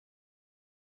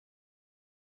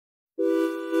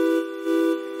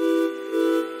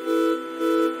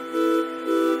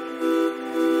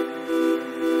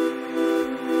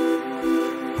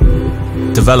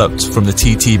Developed from the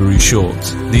Tiburu short,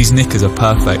 these knickers are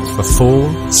perfect for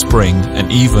fall, spring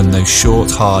and even those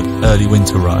short, hard, early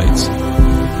winter rides.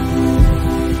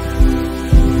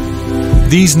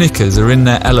 These knickers are in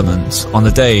their element on the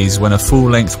days when a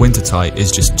full-length winter tight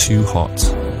is just too hot.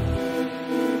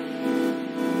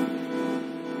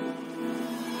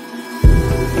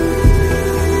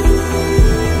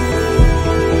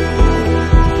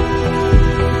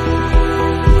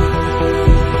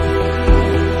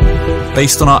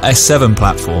 Based on our S7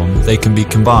 platform, they can be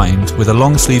combined with a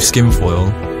long sleeve skin foil,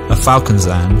 a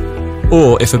falconzan,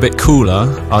 or if a bit cooler,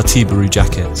 our Tiburu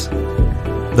jacket.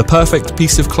 The perfect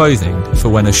piece of clothing for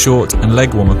when a short and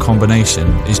leg warmer combination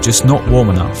is just not warm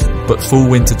enough, but full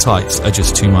winter tights are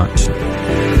just too much.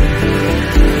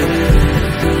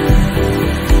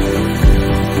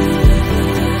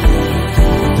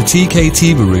 The TK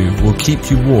Tiburu will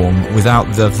keep you warm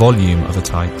without the volume of a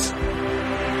tight.